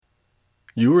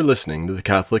You are listening to the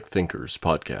Catholic Thinkers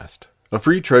Podcast, a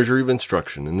free treasury of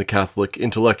instruction in the Catholic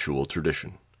intellectual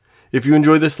tradition. If you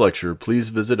enjoy this lecture, please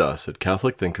visit us at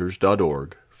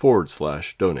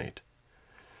catholicthinkers.org/donate.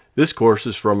 This course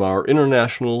is from our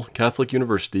International Catholic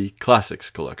University Classics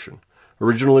Collection,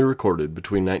 originally recorded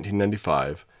between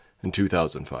 1995 and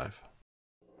 2005.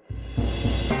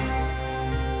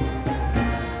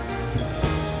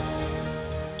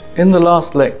 In the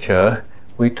last lecture,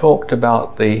 we talked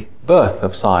about the birth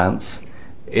of science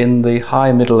in the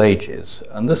High Middle Ages,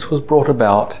 and this was brought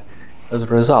about as a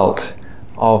result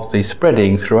of the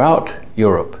spreading throughout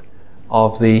Europe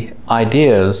of the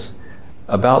ideas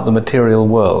about the material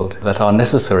world that are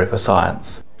necessary for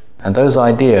science, and those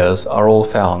ideas are all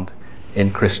found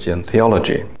in Christian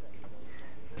theology.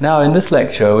 Now, in this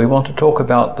lecture, we want to talk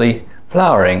about the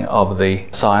flowering of the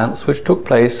science which took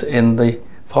place in the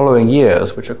following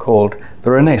years, which are called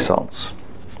the Renaissance.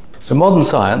 So modern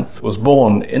science was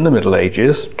born in the Middle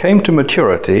Ages, came to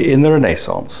maturity in the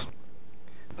Renaissance.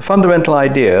 The fundamental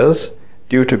ideas,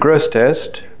 due to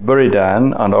Grosseteste,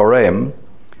 Buridan, and Oram,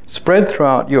 spread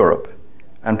throughout Europe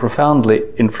and profoundly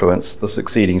influenced the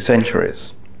succeeding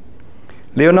centuries.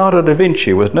 Leonardo da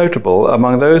Vinci was notable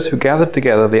among those who gathered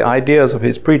together the ideas of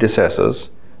his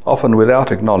predecessors, often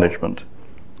without acknowledgement,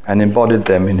 and embodied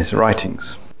them in his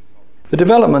writings. The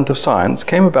development of science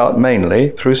came about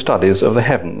mainly through studies of the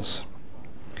heavens.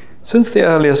 Since the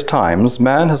earliest times,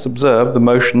 man has observed the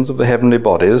motions of the heavenly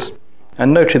bodies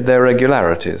and noted their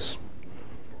regularities.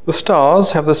 The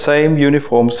stars have the same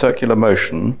uniform circular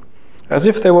motion, as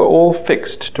if they were all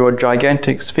fixed to a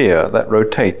gigantic sphere that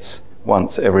rotates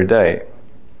once every day.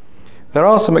 There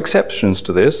are some exceptions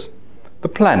to this. The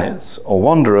planets, or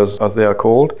wanderers as they are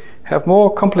called, have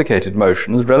more complicated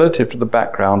motions relative to the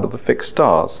background of the fixed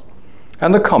stars,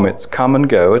 and the comets come and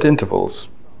go at intervals.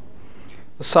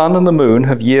 The sun and the moon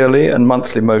have yearly and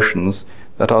monthly motions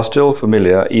that are still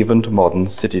familiar even to modern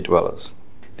city dwellers.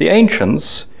 The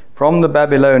ancients, from the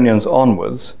Babylonians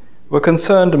onwards, were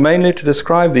concerned mainly to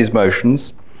describe these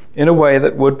motions in a way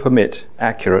that would permit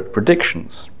accurate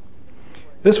predictions.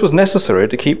 This was necessary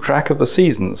to keep track of the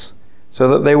seasons, so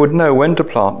that they would know when to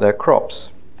plant their crops.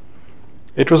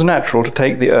 It was natural to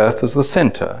take the earth as the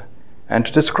center, and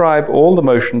to describe all the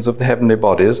motions of the heavenly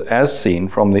bodies as seen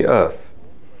from the earth.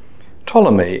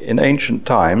 Ptolemy, in ancient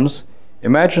times,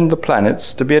 imagined the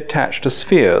planets to be attached to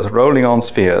spheres rolling on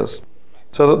spheres,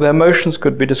 so that their motions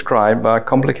could be described by a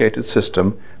complicated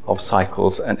system of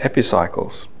cycles and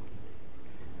epicycles.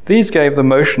 These gave the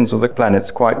motions of the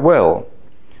planets quite well,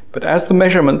 but as the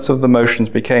measurements of the motions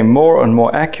became more and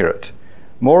more accurate,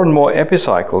 more and more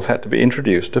epicycles had to be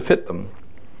introduced to fit them.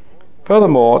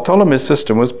 Furthermore, Ptolemy's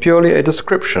system was purely a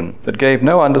description that gave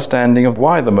no understanding of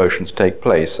why the motions take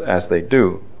place as they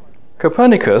do.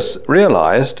 Copernicus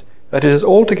realized that it is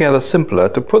altogether simpler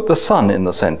to put the sun in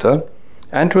the center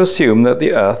and to assume that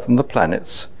the earth and the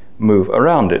planets move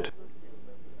around it.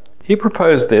 He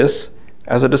proposed this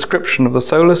as a description of the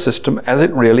solar system as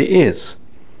it really is,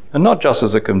 and not just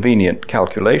as a convenient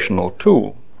calculational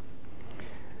tool.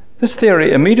 This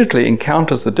theory immediately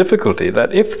encounters the difficulty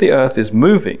that if the earth is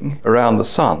moving around the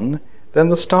sun, then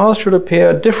the stars should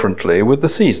appear differently with the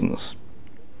seasons.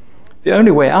 The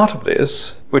only way out of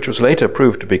this, which was later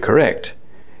proved to be correct,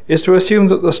 is to assume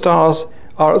that the stars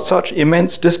are at such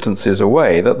immense distances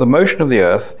away that the motion of the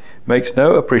earth makes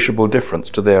no appreciable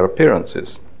difference to their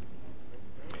appearances.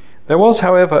 There was,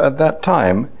 however, at that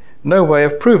time, no way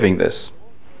of proving this,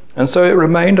 and so it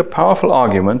remained a powerful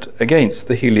argument against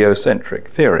the heliocentric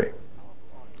theory.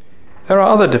 There are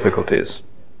other difficulties.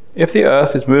 If the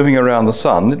earth is moving around the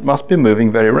sun, it must be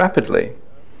moving very rapidly.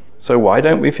 So why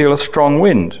don't we feel a strong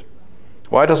wind?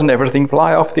 Why doesn't everything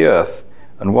fly off the earth?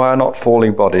 And why are not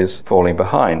falling bodies falling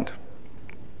behind?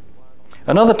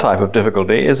 Another type of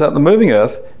difficulty is that the moving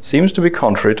earth seems to be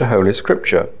contrary to Holy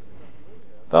Scripture.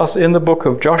 Thus, in the book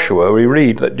of Joshua, we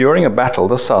read that during a battle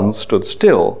the sun stood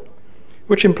still,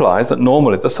 which implies that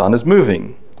normally the sun is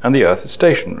moving and the earth is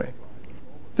stationary.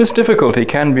 This difficulty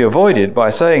can be avoided by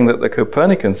saying that the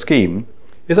Copernican scheme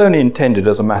is only intended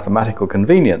as a mathematical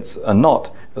convenience and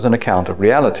not as an account of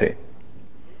reality.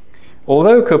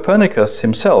 Although Copernicus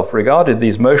himself regarded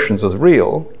these motions as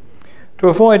real, to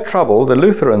avoid trouble, the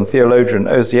Lutheran theologian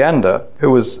Osiander, who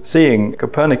was seeing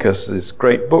Copernicus's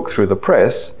great book through the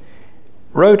press,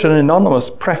 wrote an anonymous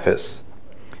preface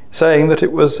saying that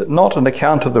it was not an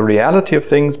account of the reality of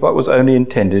things, but was only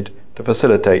intended to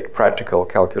facilitate practical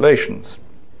calculations.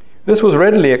 This was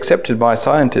readily accepted by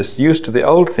scientists used to the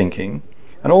old thinking,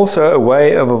 and also a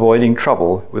way of avoiding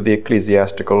trouble with the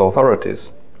ecclesiastical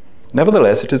authorities.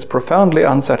 Nevertheless, it is profoundly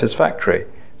unsatisfactory,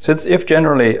 since if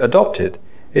generally adopted,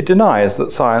 It denies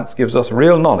that science gives us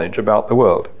real knowledge about the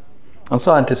world, and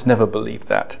scientists never believe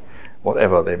that,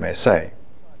 whatever they may say.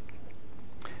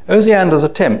 Osiander's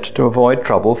attempt to avoid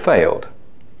trouble failed.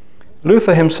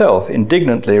 Luther himself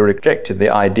indignantly rejected the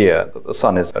idea that the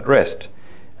sun is at rest,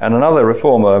 and another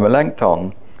reformer,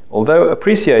 Melanchthon, although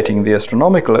appreciating the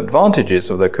astronomical advantages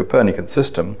of the Copernican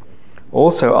system,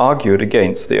 also argued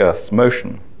against the Earth's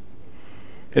motion.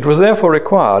 It was therefore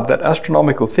required that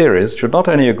astronomical theories should not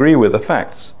only agree with the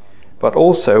facts, but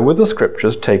also with the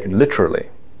scriptures taken literally,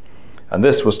 and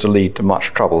this was to lead to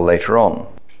much trouble later on.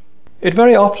 It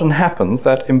very often happens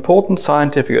that important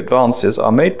scientific advances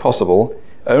are made possible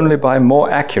only by more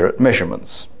accurate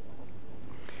measurements.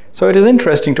 So it is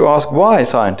interesting to ask why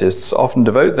scientists often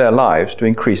devote their lives to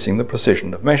increasing the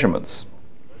precision of measurements.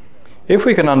 If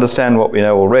we can understand what we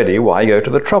know already, why go to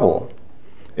the trouble?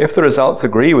 If the results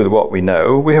agree with what we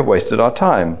know, we have wasted our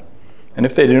time, and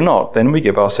if they do not, then we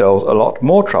give ourselves a lot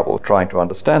more trouble trying to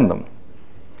understand them.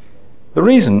 The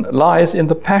reason lies in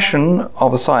the passion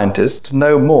of a scientist to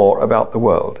know more about the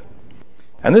world.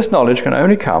 And this knowledge can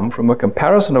only come from a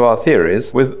comparison of our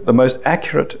theories with the most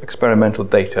accurate experimental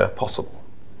data possible.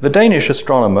 The Danish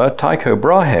astronomer Tycho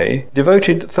Brahe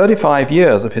devoted 35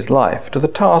 years of his life to the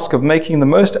task of making the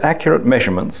most accurate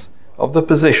measurements of the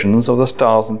positions of the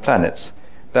stars and planets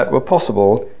that were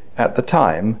possible at the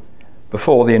time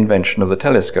before the invention of the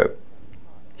telescope.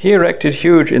 He erected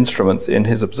huge instruments in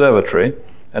his observatory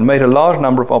and made a large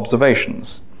number of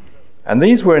observations, and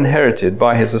these were inherited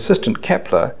by his assistant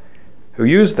Kepler, who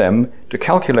used them to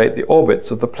calculate the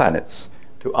orbits of the planets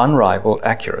to unrivaled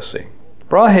accuracy.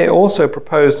 Brahe also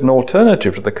proposed an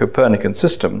alternative to the Copernican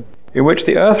system in which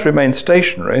the Earth remained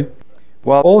stationary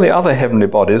while all the other heavenly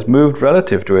bodies moved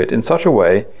relative to it in such a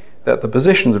way that the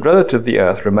positions relative to the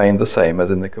Earth remained the same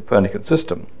as in the Copernican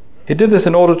system. He did this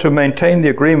in order to maintain the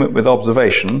agreement with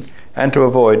observation and to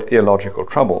avoid theological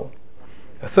trouble.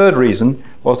 A third reason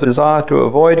was the desire to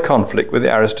avoid conflict with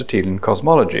the Aristotelian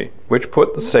cosmology, which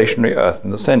put the stationary Earth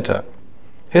in the center.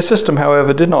 His system,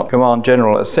 however, did not command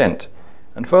general assent,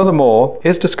 and furthermore,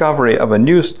 his discovery of a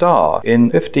new star in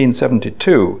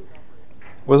 1572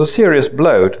 was a serious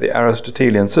blow to the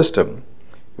Aristotelian system,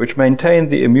 which maintained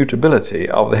the immutability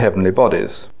of the heavenly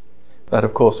bodies. That,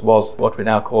 of course, was what we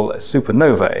now call a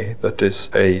supernovae, that is,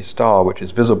 a star which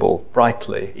is visible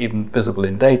brightly, even visible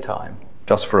in daytime,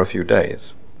 just for a few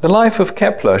days. The life of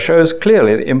Kepler shows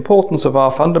clearly the importance of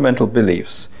our fundamental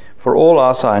beliefs for all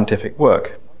our scientific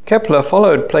work. Kepler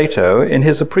followed Plato in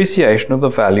his appreciation of the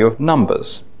value of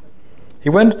numbers. He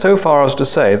went so far as to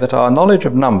say that our knowledge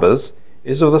of numbers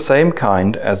is of the same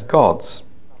kind as God's.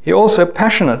 He also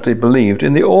passionately believed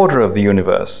in the order of the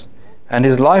universe, and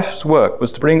his life's work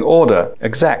was to bring order,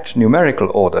 exact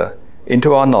numerical order,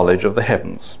 into our knowledge of the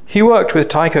heavens. He worked with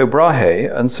Tycho Brahe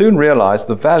and soon realized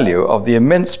the value of the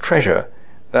immense treasure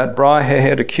that Brahe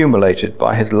had accumulated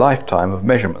by his lifetime of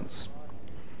measurements.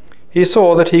 He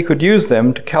saw that he could use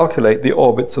them to calculate the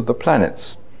orbits of the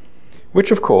planets,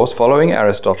 which of course, following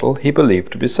Aristotle, he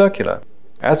believed to be circular,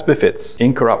 as befits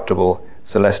incorruptible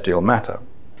celestial matter.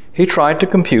 He tried to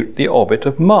compute the orbit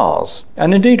of Mars,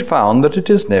 and indeed found that it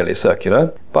is nearly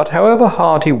circular, but however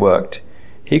hard he worked,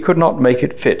 he could not make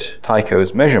it fit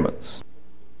Tycho's measurements.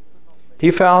 He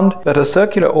found that a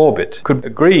circular orbit could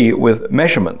agree with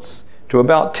measurements to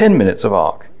about 10 minutes of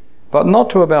arc, but not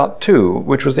to about 2,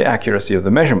 which was the accuracy of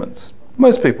the measurements.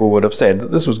 Most people would have said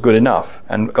that this was good enough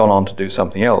and gone on to do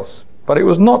something else. But it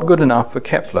was not good enough for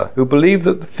Kepler, who believed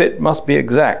that the fit must be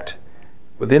exact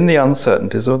within the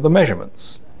uncertainties of the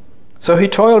measurements. So he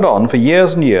toiled on for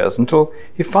years and years until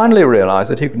he finally realized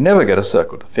that he could never get a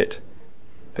circle to fit.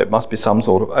 It must be some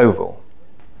sort of oval.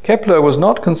 Kepler was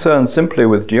not concerned simply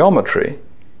with geometry.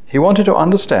 He wanted to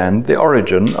understand the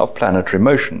origin of planetary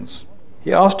motions.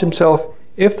 He asked himself,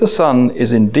 if the sun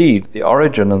is indeed the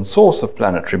origin and source of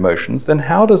planetary motions, then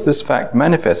how does this fact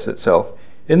manifest itself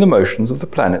in the motions of the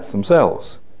planets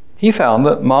themselves? He found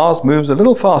that Mars moves a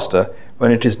little faster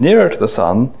when it is nearer to the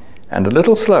sun and a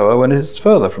little slower when it is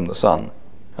further from the sun.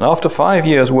 And after 5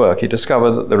 years' work, he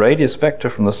discovered that the radius vector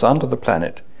from the sun to the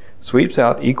planet sweeps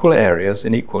out equal areas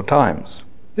in equal times.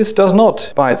 This does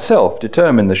not by itself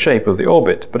determine the shape of the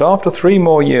orbit, but after 3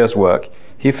 more years' work,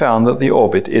 he found that the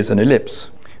orbit is an ellipse.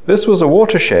 This was a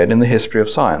watershed in the history of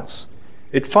science.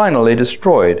 It finally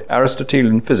destroyed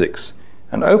Aristotelian physics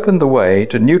and opened the way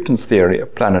to Newton's theory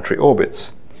of planetary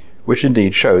orbits, which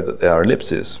indeed showed that they are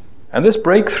ellipses. And this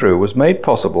breakthrough was made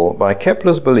possible by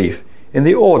Kepler's belief in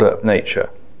the order of nature,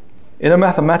 in a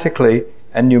mathematically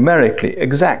and numerically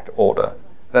exact order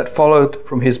that followed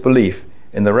from his belief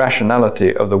in the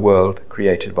rationality of the world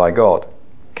created by God.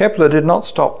 Kepler did not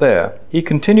stop there. He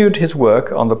continued his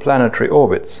work on the planetary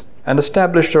orbits and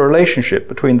established a relationship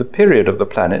between the period of the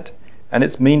planet and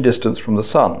its mean distance from the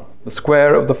Sun. The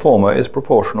square of the former is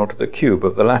proportional to the cube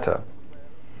of the latter.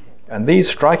 And these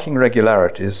striking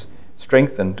regularities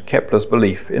strengthened Kepler's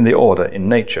belief in the order in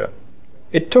nature.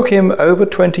 It took him over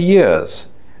 20 years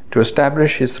to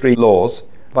establish his three laws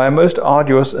by a most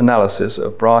arduous analysis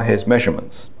of Brahe's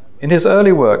measurements. In his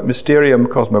early work, Mysterium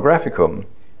Cosmographicum,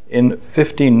 in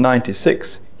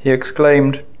 1596, he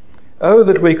exclaimed, "Oh,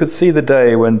 that we could see the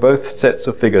day when both sets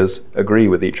of figures agree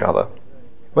with each other."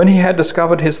 When he had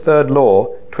discovered his third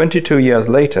law 22 years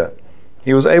later,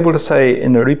 he was able to say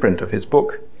in a reprint of his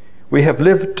book, "We have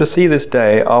lived to see this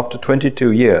day after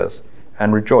 22 years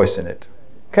and rejoice in it."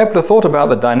 Kepler thought about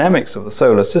the dynamics of the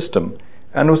solar system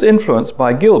and was influenced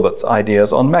by Gilbert's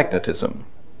ideas on magnetism.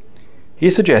 He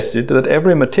suggested that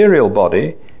every material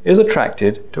body is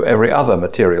attracted to every other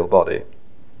material body.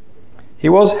 He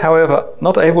was, however,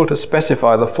 not able to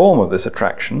specify the form of this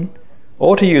attraction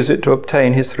or to use it to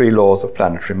obtain his three laws of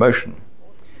planetary motion.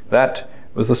 That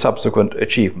was the subsequent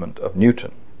achievement of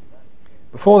Newton.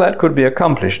 Before that could be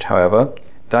accomplished, however,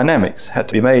 dynamics had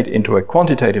to be made into a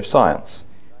quantitative science,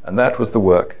 and that was the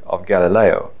work of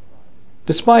Galileo.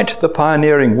 Despite the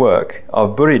pioneering work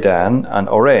of Buridan and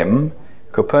Orem,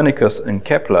 Copernicus and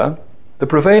Kepler, the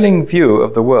prevailing view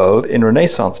of the world in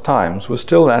Renaissance times was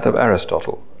still that of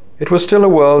Aristotle. It was still a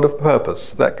world of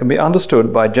purpose that can be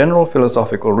understood by general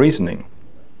philosophical reasoning.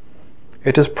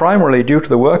 It is primarily due to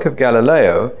the work of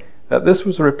Galileo that this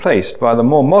was replaced by the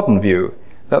more modern view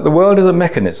that the world is a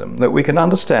mechanism that we can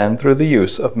understand through the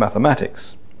use of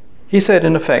mathematics. He said,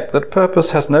 in effect, that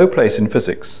purpose has no place in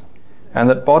physics, and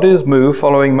that bodies move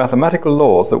following mathematical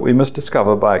laws that we must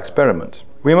discover by experiment.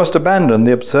 We must abandon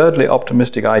the absurdly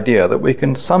optimistic idea that we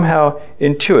can somehow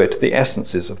intuit the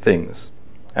essences of things,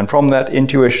 and from that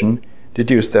intuition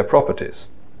deduce their properties.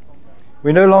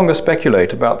 We no longer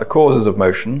speculate about the causes of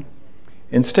motion.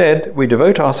 Instead, we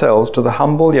devote ourselves to the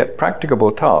humble yet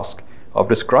practicable task of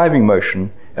describing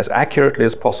motion as accurately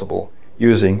as possible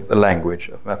using the language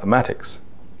of mathematics.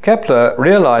 Kepler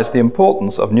realized the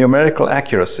importance of numerical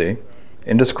accuracy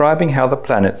in describing how the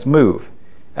planets move,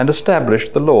 and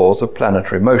established the laws of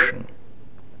planetary motion.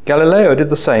 Galileo did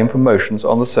the same for motions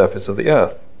on the surface of the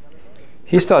Earth.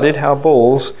 He studied how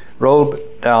balls roll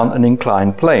down an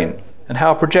inclined plane, and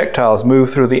how projectiles move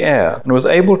through the air, and was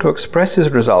able to express his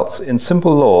results in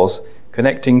simple laws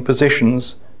connecting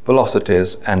positions,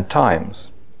 velocities, and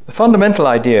times. The fundamental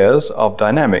ideas of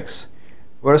dynamics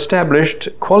were established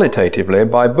qualitatively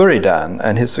by Buridan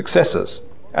and his successors,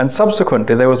 and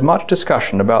subsequently there was much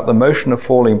discussion about the motion of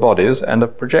falling bodies and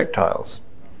of projectiles.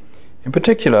 In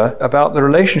particular, about the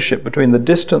relationship between the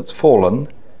distance fallen,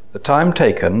 the time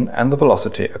taken, and the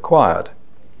velocity acquired.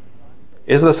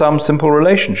 Is there some simple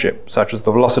relationship, such as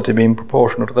the velocity being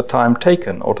proportional to the time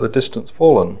taken or to the distance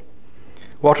fallen?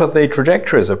 What are the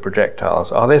trajectories of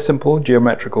projectiles? Are they simple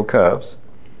geometrical curves?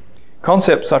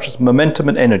 Concepts such as momentum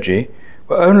and energy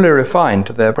were only refined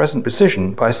to their present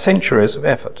precision by centuries of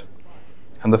effort,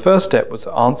 and the first step was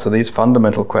to answer these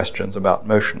fundamental questions about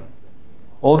motion.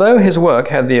 Although his work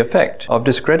had the effect of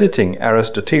discrediting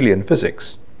Aristotelian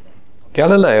physics,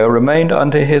 Galileo remained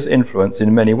under his influence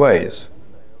in many ways.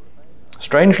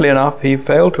 Strangely enough, he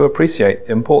failed to appreciate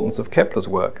the importance of Kepler's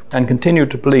work and continued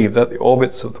to believe that the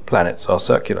orbits of the planets are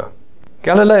circular.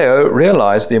 Galileo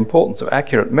realized the importance of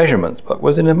accurate measurements, but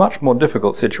was in a much more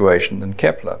difficult situation than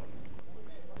Kepler.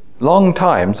 Long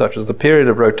time, such as the period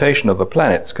of rotation of the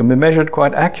planets, can be measured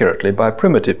quite accurately by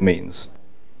primitive means.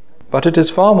 But it is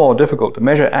far more difficult to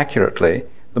measure accurately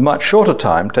the much shorter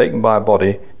time taken by a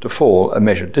body to fall a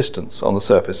measured distance on the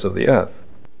surface of the Earth.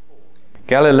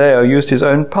 Galileo used his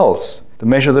own pulse to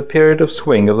measure the period of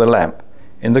swing of the lamp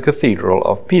in the Cathedral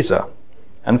of Pisa,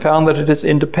 and found that it is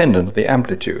independent of the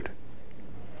amplitude.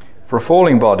 For a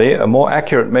falling body, a more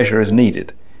accurate measure is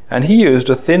needed, and he used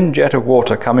a thin jet of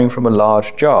water coming from a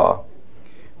large jar,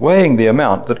 weighing the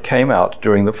amount that came out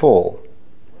during the fall.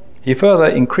 He further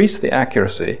increased the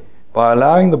accuracy by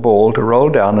allowing the ball to roll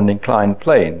down an inclined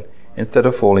plane instead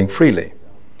of falling freely,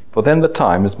 for then the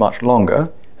time is much longer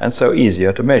and so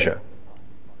easier to measure.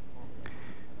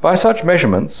 By such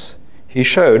measurements, he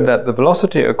showed that the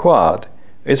velocity acquired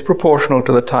is proportional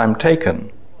to the time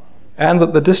taken, and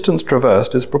that the distance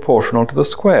traversed is proportional to the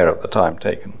square of the time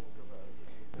taken.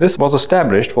 This was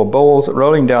established for balls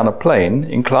rolling down a plane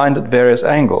inclined at various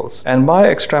angles, and by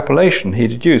extrapolation he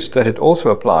deduced that it also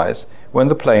applies when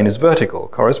the plane is vertical,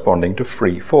 corresponding to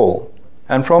free fall.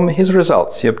 And from his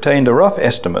results he obtained a rough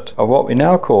estimate of what we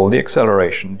now call the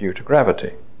acceleration due to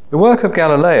gravity. The work of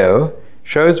Galileo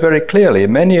shows very clearly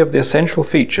many of the essential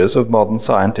features of modern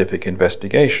scientific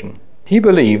investigation. He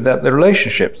believed that the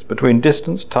relationships between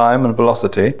distance, time, and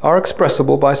velocity are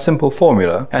expressible by simple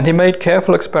formula, and he made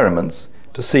careful experiments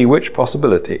to see which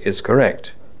possibility is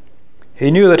correct.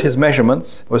 He knew that his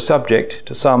measurements were subject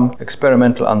to some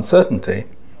experimental uncertainty,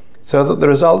 so that the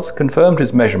results confirmed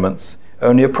his measurements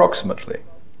only approximately.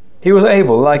 He was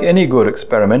able, like any good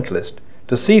experimentalist,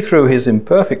 to see through his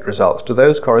imperfect results to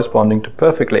those corresponding to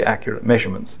perfectly accurate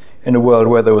measurements in a world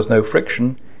where there was no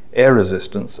friction, air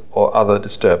resistance, or other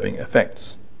disturbing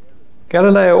effects.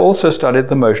 Galileo also studied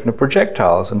the motion of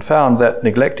projectiles and found that,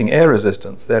 neglecting air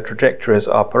resistance, their trajectories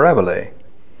are parabolae,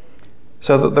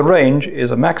 so that the range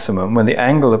is a maximum when the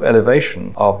angle of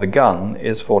elevation of the gun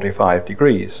is 45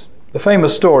 degrees. The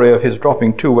famous story of his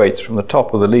dropping 2 weights from the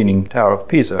top of the Leaning Tower of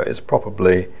Pisa is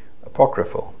probably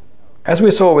apocryphal. As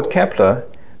we saw with Kepler,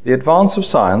 the advance of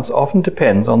science often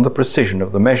depends on the precision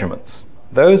of the measurements.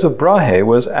 Those of Brahe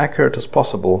were as accurate as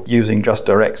possible using just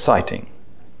direct sighting.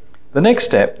 The next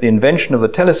step, the invention of the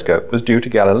telescope, was due to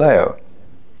Galileo.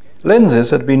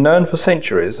 Lenses had been known for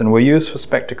centuries and were used for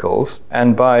spectacles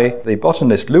and by the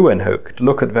botanist Leeuwenhoek to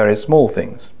look at very small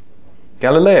things.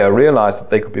 Galileo realized that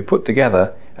they could be put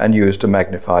together and used to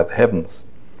magnify the heavens.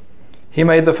 He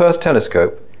made the first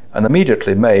telescope and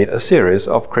immediately made a series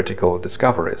of critical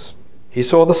discoveries. He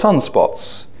saw the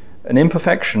sunspots, an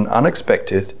imperfection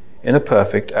unexpected in a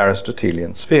perfect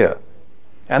Aristotelian sphere,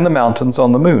 and the mountains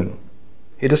on the moon.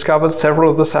 He discovered several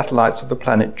of the satellites of the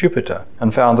planet Jupiter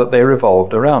and found that they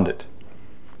revolved around it.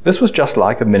 This was just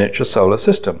like a miniature solar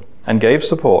system and gave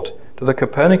support to the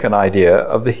Copernican idea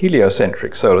of the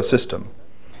heliocentric solar system,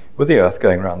 with the Earth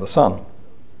going round the Sun.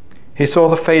 He saw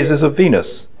the phases of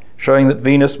Venus, showing that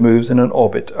Venus moves in an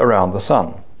orbit around the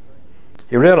Sun.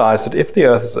 He realized that if the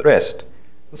Earth is at rest,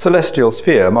 the celestial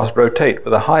sphere must rotate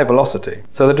with a high velocity,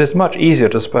 so that it is much easier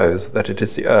to suppose that it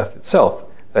is the Earth itself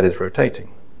that is rotating.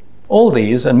 All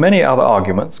these and many other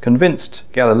arguments convinced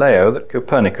Galileo that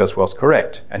Copernicus was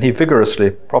correct, and he vigorously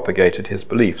propagated his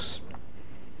beliefs.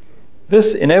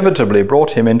 This inevitably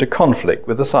brought him into conflict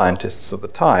with the scientists of the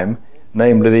time,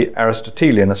 namely the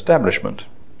Aristotelian establishment.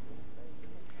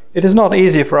 It is not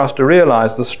easy for us to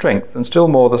realize the strength and still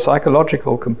more the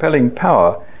psychological compelling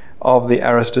power of the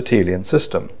Aristotelian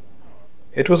system.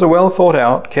 It was a well thought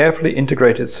out, carefully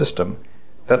integrated system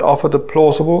that offered a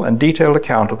plausible and detailed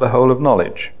account of the whole of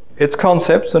knowledge. Its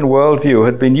concepts and worldview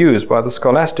had been used by the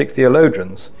scholastic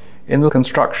theologians in the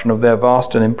construction of their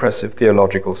vast and impressive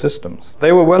theological systems.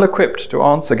 They were well equipped to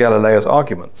answer Galileo's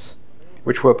arguments,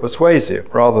 which were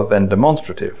persuasive rather than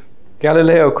demonstrative.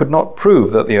 Galileo could not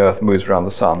prove that the Earth moves around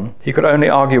the Sun. He could only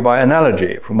argue by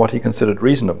analogy from what he considered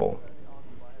reasonable.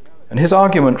 And his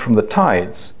argument from the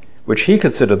tides, which he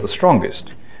considered the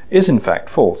strongest, is in fact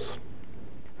false.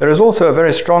 There is also a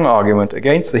very strong argument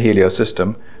against the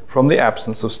heliosystem from the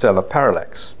absence of stellar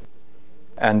parallax.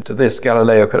 And to this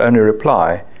Galileo could only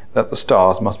reply that the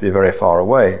stars must be very far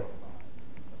away.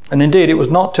 And indeed it was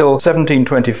not till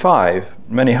 1725,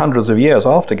 many hundreds of years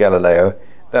after Galileo,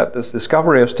 that this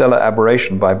discovery of stellar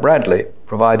aberration by Bradley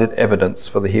provided evidence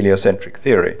for the heliocentric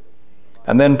theory.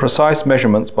 And then precise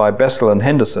measurements by Bessel and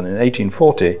Henderson in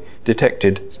 1840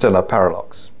 detected stellar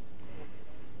parallax.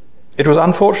 It was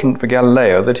unfortunate for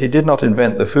Galileo that he did not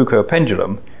invent the Foucault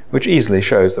pendulum, which easily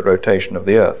shows the rotation of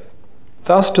the Earth.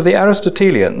 Thus, to the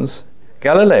Aristotelians,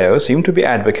 Galileo seemed to be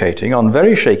advocating, on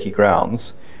very shaky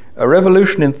grounds, a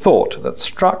revolution in thought that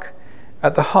struck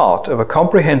at the heart of a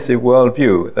comprehensive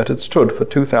worldview that had stood for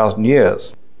 2,000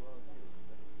 years.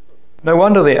 No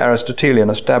wonder the Aristotelian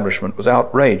establishment was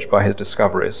outraged by his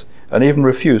discoveries and even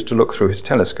refused to look through his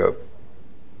telescope.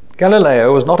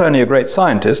 Galileo was not only a great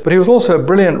scientist, but he was also a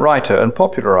brilliant writer and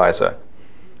popularizer.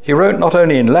 He wrote not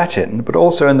only in Latin, but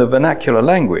also in the vernacular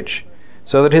language,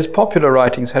 so that his popular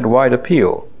writings had wide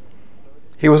appeal.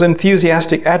 He was an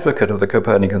enthusiastic advocate of the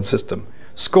Copernican system,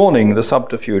 scorning the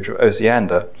subterfuge of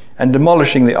Osiander and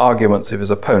demolishing the arguments of his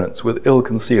opponents with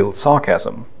ill-concealed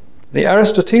sarcasm. The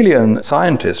Aristotelian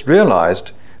scientists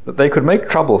realized that they could make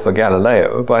trouble for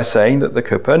Galileo by saying that the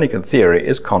Copernican theory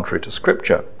is contrary to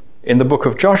Scripture. In the book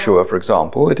of Joshua, for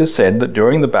example, it is said that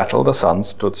during the battle the sun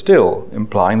stood still,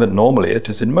 implying that normally it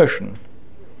is in motion.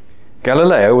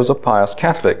 Galileo was a pious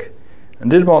Catholic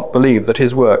and did not believe that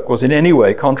his work was in any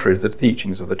way contrary to the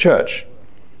teachings of the Church.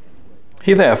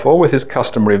 He therefore, with his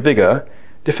customary vigor,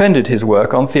 defended his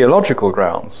work on theological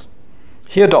grounds.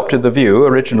 He adopted the view,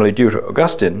 originally due to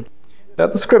Augustine,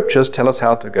 that the Scriptures tell us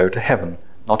how to go to heaven,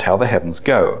 not how the heavens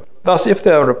go. Thus, if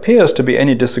there appears to be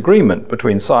any disagreement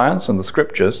between science and the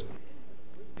Scriptures,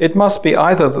 it must be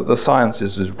either that the science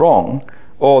is wrong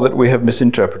or that we have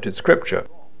misinterpreted Scripture.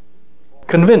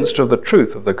 Convinced of the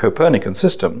truth of the Copernican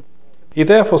system, he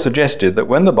therefore suggested that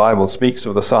when the Bible speaks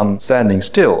of the sun standing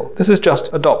still, this is just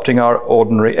adopting our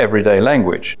ordinary everyday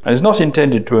language, and is not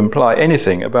intended to imply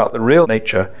anything about the real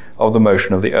nature of the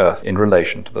motion of the earth in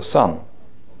relation to the sun.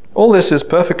 All this is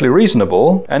perfectly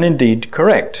reasonable and indeed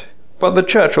correct, but the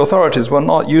church authorities were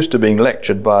not used to being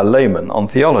lectured by a layman on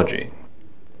theology.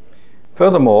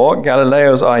 Furthermore,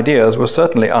 Galileo's ideas were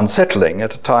certainly unsettling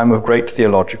at a time of great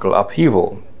theological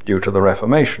upheaval due to the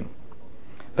Reformation.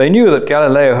 They knew that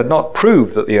Galileo had not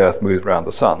proved that the earth moved round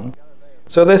the sun,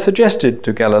 so they suggested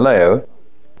to Galileo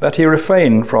that he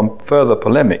refrain from further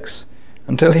polemics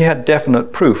until he had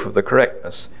definite proof of the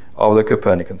correctness of the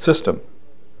Copernican system.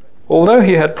 Although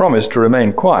he had promised to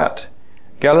remain quiet,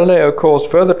 Galileo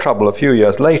caused further trouble a few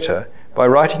years later by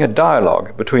writing a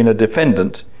dialogue between a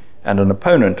defendant and an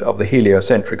opponent of the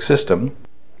heliocentric system,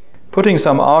 putting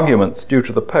some arguments due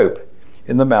to the Pope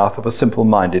in the mouth of a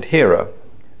simple-minded hearer.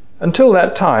 Until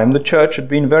that time, the Church had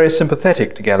been very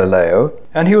sympathetic to Galileo,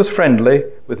 and he was friendly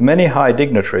with many high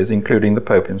dignitaries, including the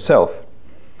Pope himself.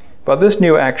 But this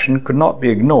new action could not be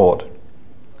ignored.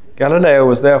 Galileo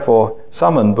was therefore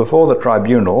summoned before the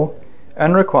tribunal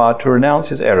and required to renounce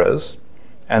his errors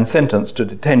and sentenced to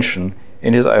detention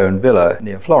in his own villa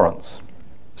near Florence.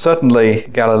 Certainly,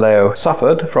 Galileo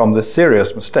suffered from this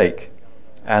serious mistake,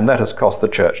 and that has cost the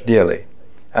Church dearly,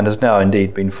 and has now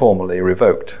indeed been formally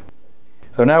revoked.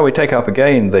 So now we take up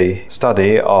again the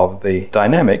study of the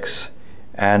dynamics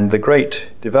and the great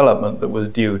development that was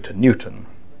due to Newton.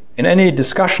 In any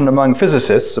discussion among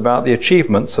physicists about the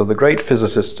achievements of the great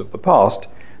physicists of the past,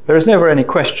 there is never any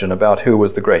question about who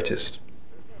was the greatest.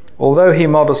 Although he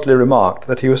modestly remarked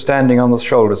that he was standing on the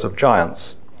shoulders of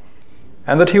giants,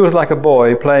 and that he was like a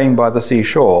boy playing by the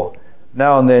seashore,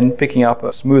 now and then picking up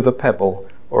a smoother pebble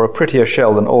or a prettier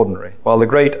shell than ordinary, while the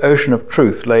great ocean of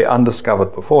truth lay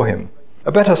undiscovered before him.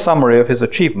 A better summary of his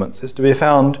achievements is to be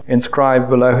found inscribed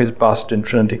below his bust in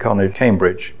Trinity College,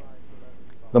 Cambridge.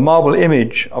 The marble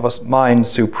image of a mind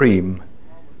supreme,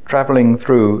 travelling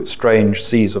through strange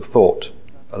seas of thought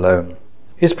alone.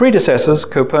 His predecessors,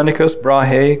 Copernicus,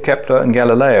 Brahe, Kepler, and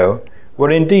Galileo,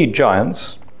 were indeed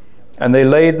giants, and they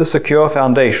laid the secure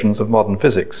foundations of modern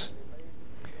physics.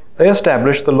 They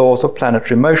established the laws of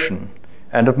planetary motion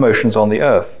and of motions on the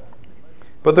Earth.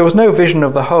 But there was no vision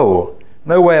of the whole,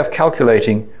 no way of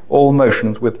calculating all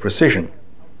motions with precision.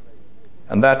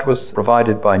 And that was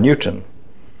provided by Newton,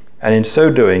 and in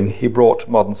so doing he brought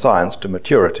modern science to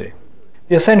maturity.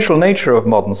 The essential nature of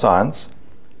modern science,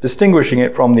 distinguishing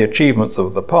it from the achievements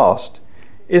of the past,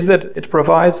 is that it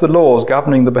provides the laws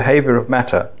governing the behavior of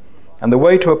matter and the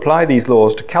way to apply these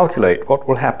laws to calculate what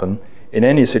will happen in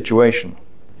any situation.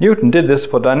 Newton did this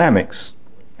for dynamics,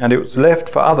 and it was left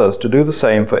for others to do the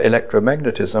same for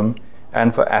electromagnetism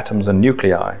and for atoms and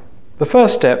nuclei. The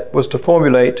first step was to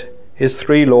formulate his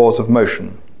 3 laws of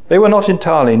motion. They were not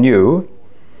entirely new,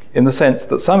 in the sense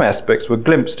that some aspects were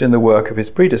glimpsed in the work of his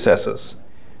predecessors,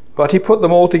 but he put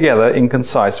them all together in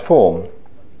concise form.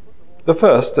 The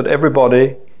first, that every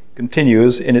body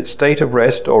continues in its state of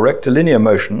rest or rectilinear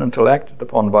motion until acted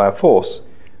upon by a force,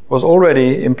 was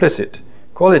already implicit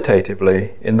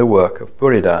qualitatively in the work of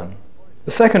Buridan. The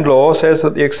second law says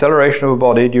that the acceleration of a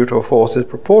body due to a force is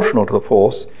proportional to the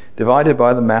force divided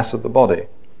by the mass of the body.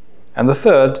 And the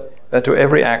third, that to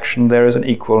every action there is an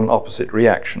equal and opposite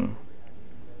reaction.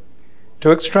 To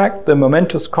extract the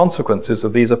momentous consequences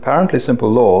of these apparently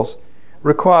simple laws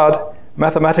required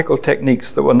mathematical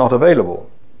techniques that were not available,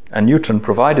 and Newton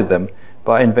provided them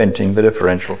by inventing the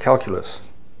differential calculus.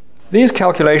 These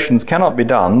calculations cannot be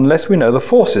done unless we know the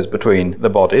forces between the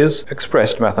bodies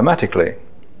expressed mathematically.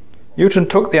 Newton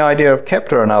took the idea of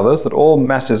Kepler and others that all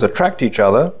masses attract each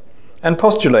other and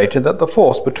postulated that the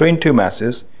force between 2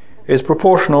 masses is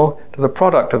proportional to the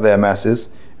product of their masses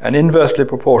and inversely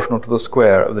proportional to the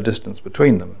square of the distance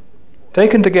between them.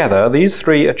 Taken together, these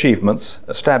 3 achievements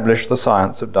establish the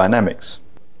science of dynamics.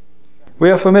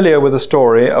 We are familiar with the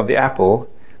story of the apple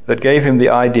that gave him the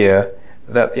idea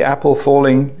that the apple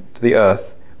falling to the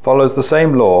earth follows the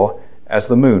same law as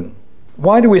the moon.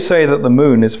 Why do we say that the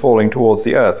moon is falling towards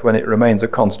the earth when it remains a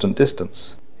constant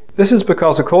distance? This is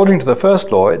because, according to the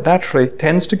first law, it naturally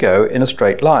tends to go in a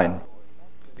straight line.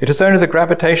 It is only the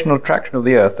gravitational attraction of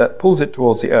the earth that pulls it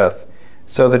towards the earth,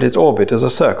 so that its orbit is a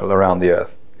circle around the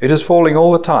earth. It is falling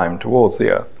all the time towards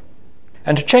the earth.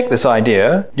 And to check this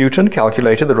idea, Newton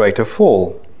calculated the rate of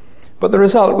fall, but the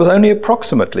result was only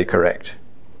approximately correct.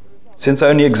 Since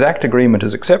only exact agreement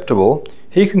is acceptable,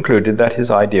 he concluded that his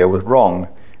idea was wrong,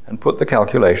 and put the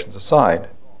calculations aside.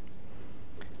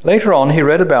 Later on he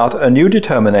read about a new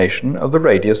determination of the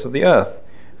radius of the earth,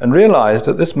 and realized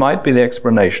that this might be the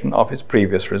explanation of his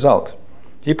previous result.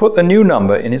 He put the new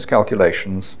number in his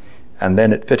calculations, and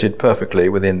then it fitted perfectly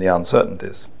within the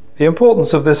uncertainties. The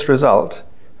importance of this result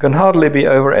can hardly be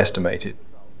overestimated.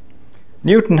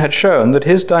 Newton had shown that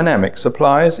his dynamics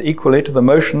applies equally to the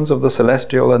motions of the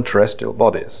celestial and terrestrial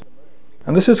bodies.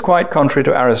 And this is quite contrary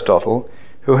to Aristotle,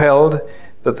 who held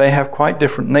that they have quite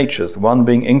different natures, the one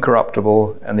being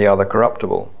incorruptible and the other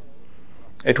corruptible.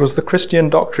 It was the Christian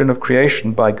doctrine of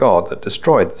creation by God that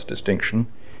destroyed this distinction,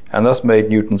 and thus made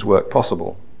Newton's work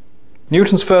possible.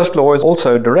 Newton's first law is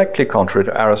also directly contrary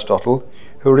to Aristotle,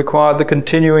 who required the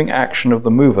continuing action of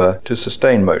the mover to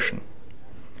sustain motion.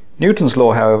 Newton's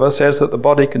law, however, says that the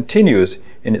body continues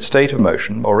in its state of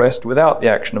motion or rest without the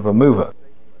action of a mover.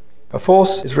 A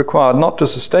force is required not to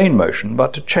sustain motion,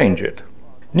 but to change it.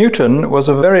 Newton was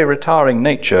of a very retiring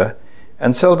nature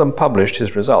and seldom published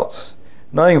his results,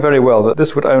 knowing very well that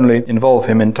this would only involve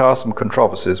him in tiresome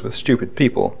controversies with stupid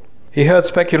people. He heard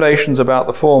speculations about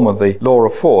the form of the law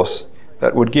of force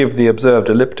that would give the observed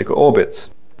elliptical orbits,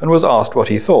 and was asked what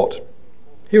he thought.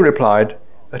 He replied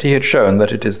that he had shown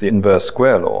that it is the inverse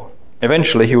square law.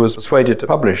 Eventually he was persuaded to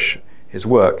publish his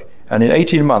work, and in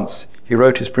 18 months he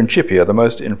wrote his Principia, the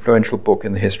most influential book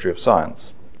in the history of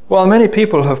science. While many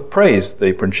people have praised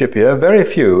the Principia, very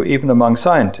few, even among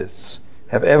scientists,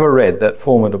 have ever read that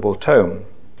formidable tome.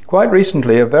 Quite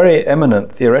recently, a very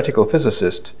eminent theoretical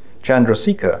physicist,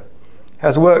 Chandrasekhar,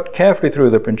 has worked carefully through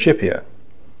the Principia,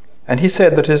 and he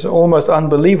said that it is almost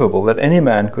unbelievable that any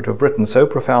man could have written so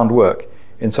profound work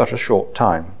in such a short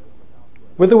time.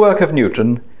 With the work of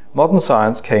Newton, modern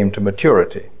science came to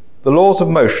maturity. The laws of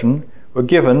motion were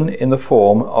given in the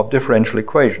form of differential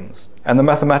equations, and the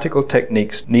mathematical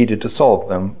techniques needed to solve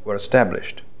them were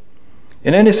established.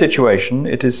 In any situation,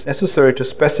 it is necessary to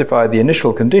specify the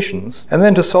initial conditions and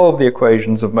then to solve the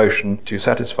equations of motion to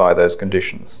satisfy those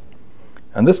conditions.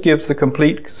 And this gives the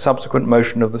complete subsequent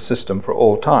motion of the system for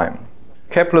all time.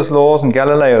 Kepler's laws and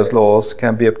Galileo's laws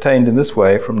can be obtained in this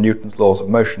way from Newton's laws of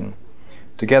motion,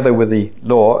 together with the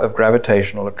law of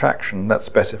gravitational attraction that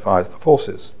specifies the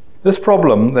forces. This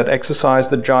problem that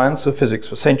exercised the giants of physics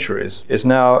for centuries is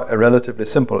now a relatively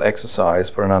simple exercise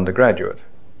for an undergraduate.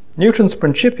 Newton's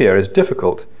Principia is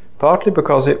difficult, partly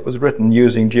because it was written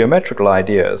using geometrical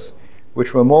ideas,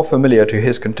 which were more familiar to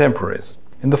his contemporaries.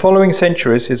 In the following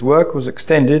centuries, his work was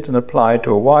extended and applied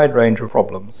to a wide range of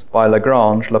problems by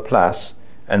Lagrange, Laplace,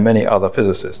 and many other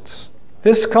physicists.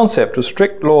 This concept of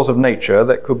strict laws of nature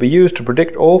that could be used to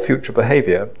predict all future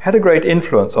behavior had a great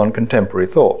influence on contemporary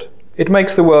thought. It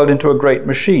makes the world into a great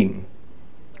machine,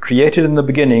 created in the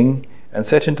beginning and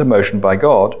set into motion by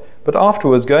God, but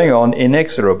afterwards going on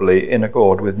inexorably in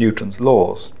accord with Newton's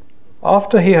laws.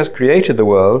 After he has created the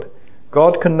world,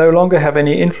 God can no longer have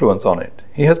any influence on it.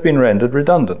 He has been rendered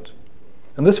redundant.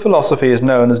 And this philosophy is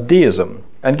known as deism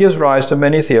and gives rise to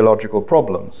many theological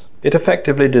problems. It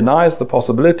effectively denies the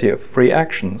possibility of free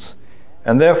actions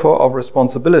and therefore of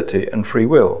responsibility and free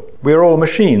will. We are all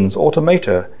machines,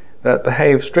 automata, that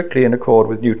behave strictly in accord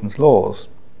with Newton's laws.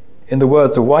 In the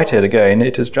words of Whitehead again,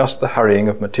 it is just the hurrying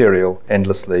of material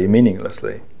endlessly,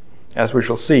 meaninglessly. As we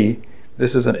shall see,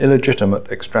 this is an illegitimate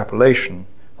extrapolation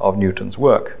of Newton's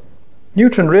work.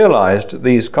 Newton realized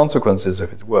these consequences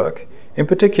of his work, in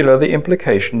particular the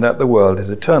implication that the world is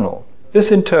eternal.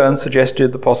 This in turn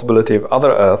suggested the possibility of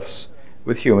other Earths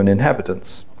with human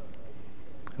inhabitants.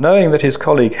 Knowing that his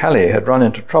colleague Halley had run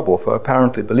into trouble for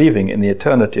apparently believing in the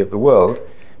eternity of the world,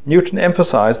 Newton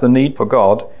emphasized the need for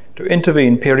God to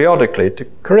intervene periodically to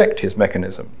correct his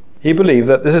mechanism. He believed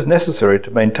that this is necessary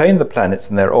to maintain the planets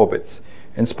in their orbits,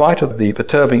 in spite of the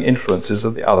perturbing influences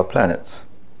of the other planets.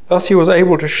 Thus he was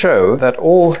able to show that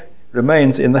all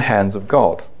remains in the hands of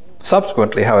God.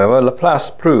 Subsequently, however, Laplace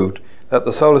proved that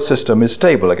the solar system is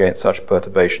stable against such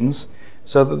perturbations,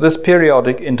 so that this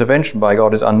periodic intervention by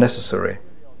God is unnecessary.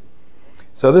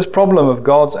 So this problem of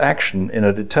God's action in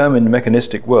a determined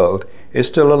mechanistic world is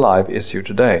still a live issue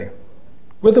today.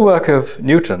 With the work of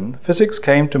Newton, physics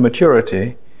came to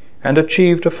maturity and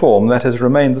achieved a form that has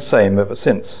remained the same ever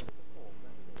since.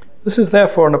 This is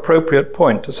therefore an appropriate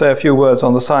point to say a few words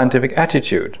on the scientific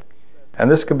attitude, and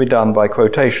this can be done by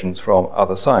quotations from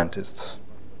other scientists.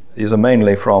 These are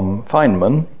mainly from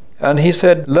Feynman, and he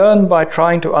said, "Learn by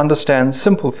trying to understand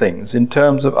simple things in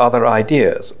terms of other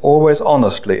ideas, always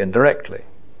honestly and directly."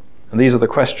 And these are the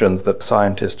questions that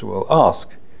scientists will ask.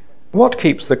 What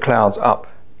keeps the clouds up?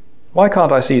 Why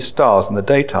can't I see stars in the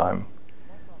daytime?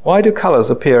 Why do colors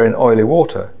appear in oily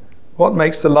water? What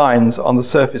makes the lines on the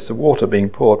surface of water being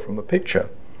poured from a picture?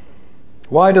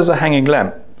 Why does a hanging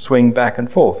lamp swing back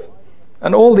and forth?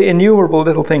 And all the innumerable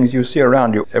little things you see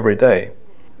around you every day.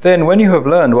 Then, when you have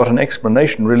learned what an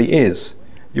explanation really is,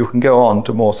 you can go on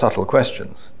to more subtle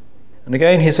questions. And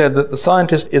again he said that the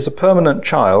scientist is a permanent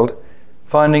child,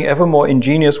 finding ever more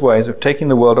ingenious ways of taking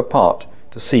the world apart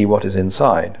to see what is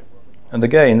inside. And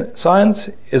again, science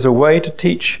is a way to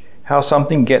teach how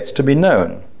something gets to be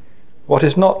known, what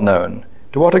is not known,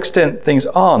 to what extent things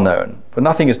are known, for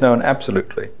nothing is known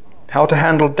absolutely, how to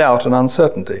handle doubt and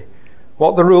uncertainty,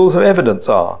 what the rules of evidence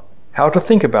are, how to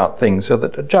think about things so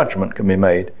that a judgment can be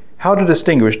made, how to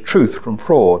distinguish truth from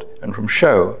fraud and from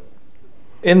show.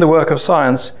 In the work of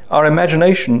science, our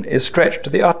imagination is stretched to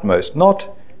the utmost,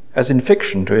 not as in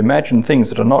fiction to imagine things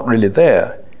that are not really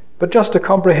there, but just to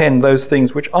comprehend those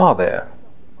things which are there.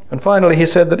 And finally he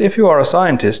said that if you are a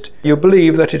scientist, you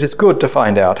believe that it is good to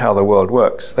find out how the world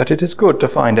works, that it is good to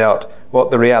find out what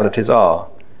the realities are,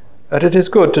 that it is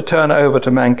good to turn over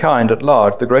to mankind at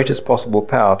large the greatest possible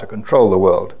power to control the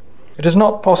world. It is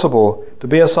not possible to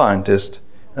be a scientist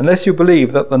unless you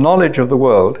believe that the knowledge of the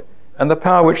world and the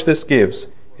power which this gives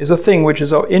is a thing which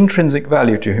is of intrinsic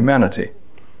value to humanity,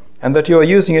 and that you are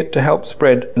using it to help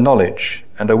spread knowledge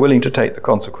and are willing to take the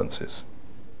consequences.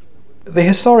 The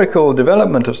historical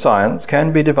development of science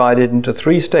can be divided into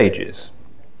 3 stages,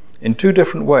 in 2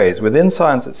 different ways, within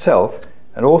science itself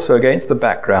and also against the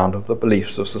background of the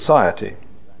beliefs of society.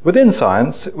 Within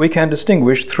science, we can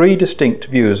distinguish 3 distinct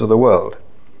views of the world,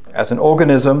 as an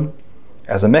organism,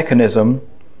 as a mechanism,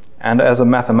 and as a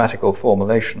mathematical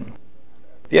formulation.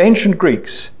 The ancient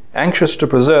Greeks, anxious to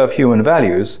preserve human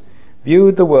values,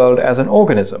 viewed the world as an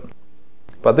organism,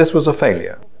 but this was a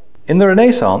failure. In the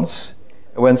Renaissance,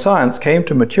 when science came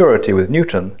to maturity with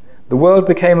Newton, the world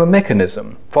became a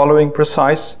mechanism following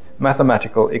precise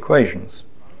mathematical equations.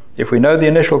 If we know the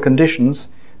initial conditions,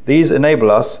 these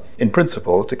enable us, in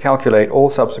principle, to calculate all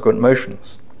subsequent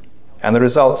motions, and the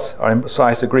results are in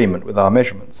precise agreement with our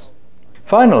measurements.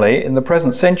 Finally, in the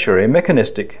present century,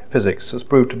 mechanistic physics has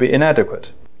proved to be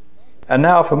inadequate, and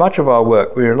now for much of our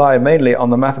work we rely mainly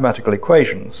on the mathematical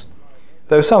equations,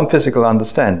 though some physical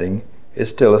understanding is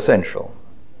still essential.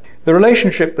 The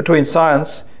relationship between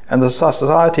science and the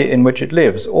society in which it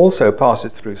lives also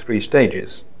passes through 3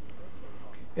 stages.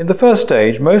 In the first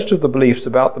stage, most of the beliefs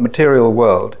about the material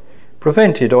world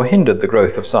prevented or hindered the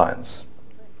growth of science.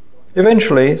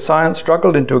 Eventually, science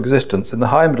struggled into existence in the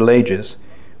High Middle Ages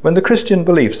when the Christian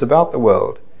beliefs about the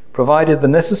world provided the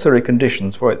necessary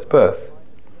conditions for its birth.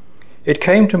 It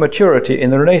came to maturity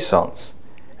in the Renaissance,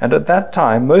 and at that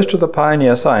time most of the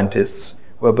pioneer scientists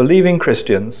were believing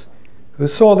Christians who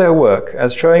saw their work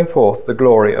as showing forth the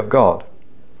glory of God.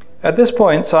 At this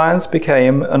point, science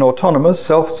became an autonomous,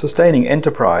 self-sustaining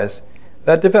enterprise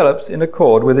that develops in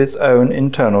accord with its own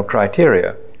internal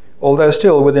criteria, although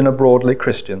still within a broadly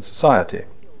Christian society.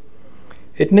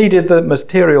 It needed the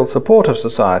material support of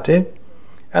society,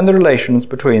 and the relations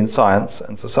between science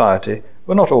and society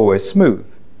were not always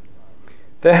smooth.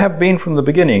 There have been from the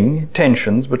beginning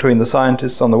tensions between the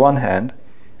scientists on the one hand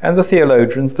and the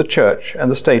theologians, the church,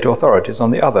 and the state authorities on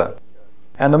the other,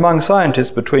 and among scientists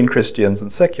between Christians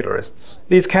and secularists.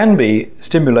 These can be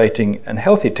stimulating and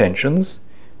healthy tensions,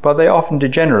 but they often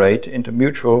degenerate into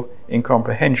mutual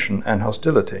incomprehension and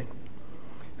hostility.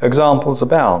 Examples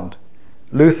abound.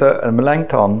 Luther and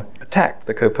Melanchthon attacked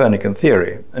the Copernican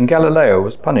theory, and Galileo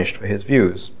was punished for his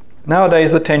views.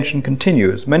 Nowadays the tension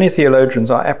continues. Many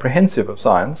theologians are apprehensive of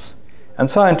science, and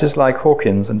scientists like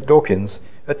Hawkins and Dawkins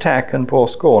attack and pour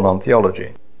scorn on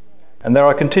theology. And there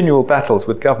are continual battles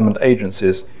with government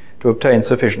agencies to obtain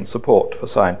sufficient support for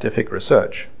scientific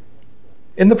research.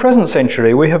 In the present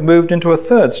century we have moved into a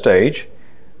 3rd stage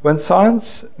when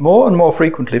science more and more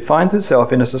frequently finds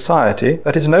itself in a society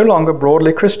that is no longer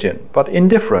broadly Christian, but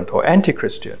indifferent or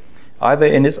anti-Christian, either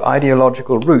in its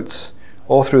ideological roots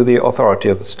or through the authority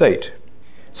of the state.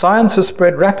 Science has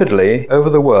spread rapidly over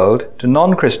the world to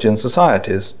non-Christian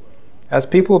societies as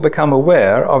people become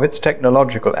aware of its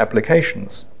technological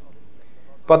applications.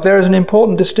 But there is an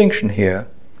important distinction here.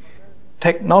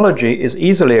 Technology is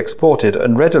easily exported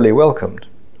and readily welcomed,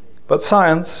 but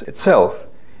science itself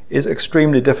is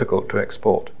extremely difficult to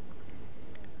export.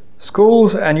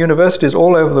 Schools and universities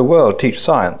all over the world teach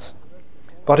science,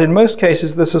 but in most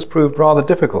cases this has proved rather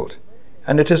difficult,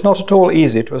 and it is not at all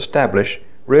easy to establish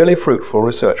really fruitful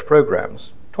research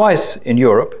programs. Twice in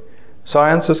Europe,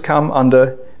 science has come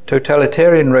under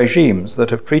totalitarian regimes that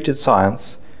have treated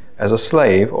science as a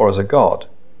slave or as a god,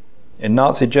 in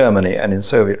Nazi Germany and in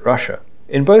Soviet Russia.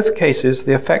 In both cases,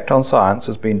 the effect on science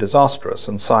has been disastrous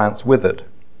and science withered.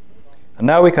 And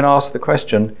now we can ask the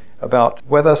question about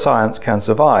whether science can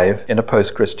survive in a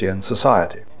post-Christian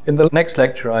society. In the next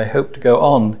lecture, I hope to go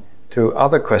on to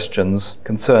other questions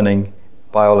concerning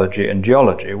biology and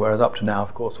geology, whereas up to now,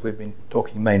 of course, we've been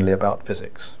talking mainly about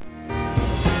physics.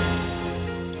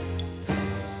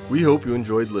 We hope you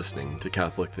enjoyed listening to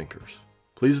Catholic Thinkers.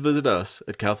 Please visit us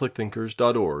at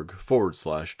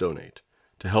catholicthinkers.org/donate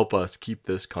to help us keep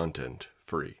this content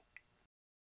free.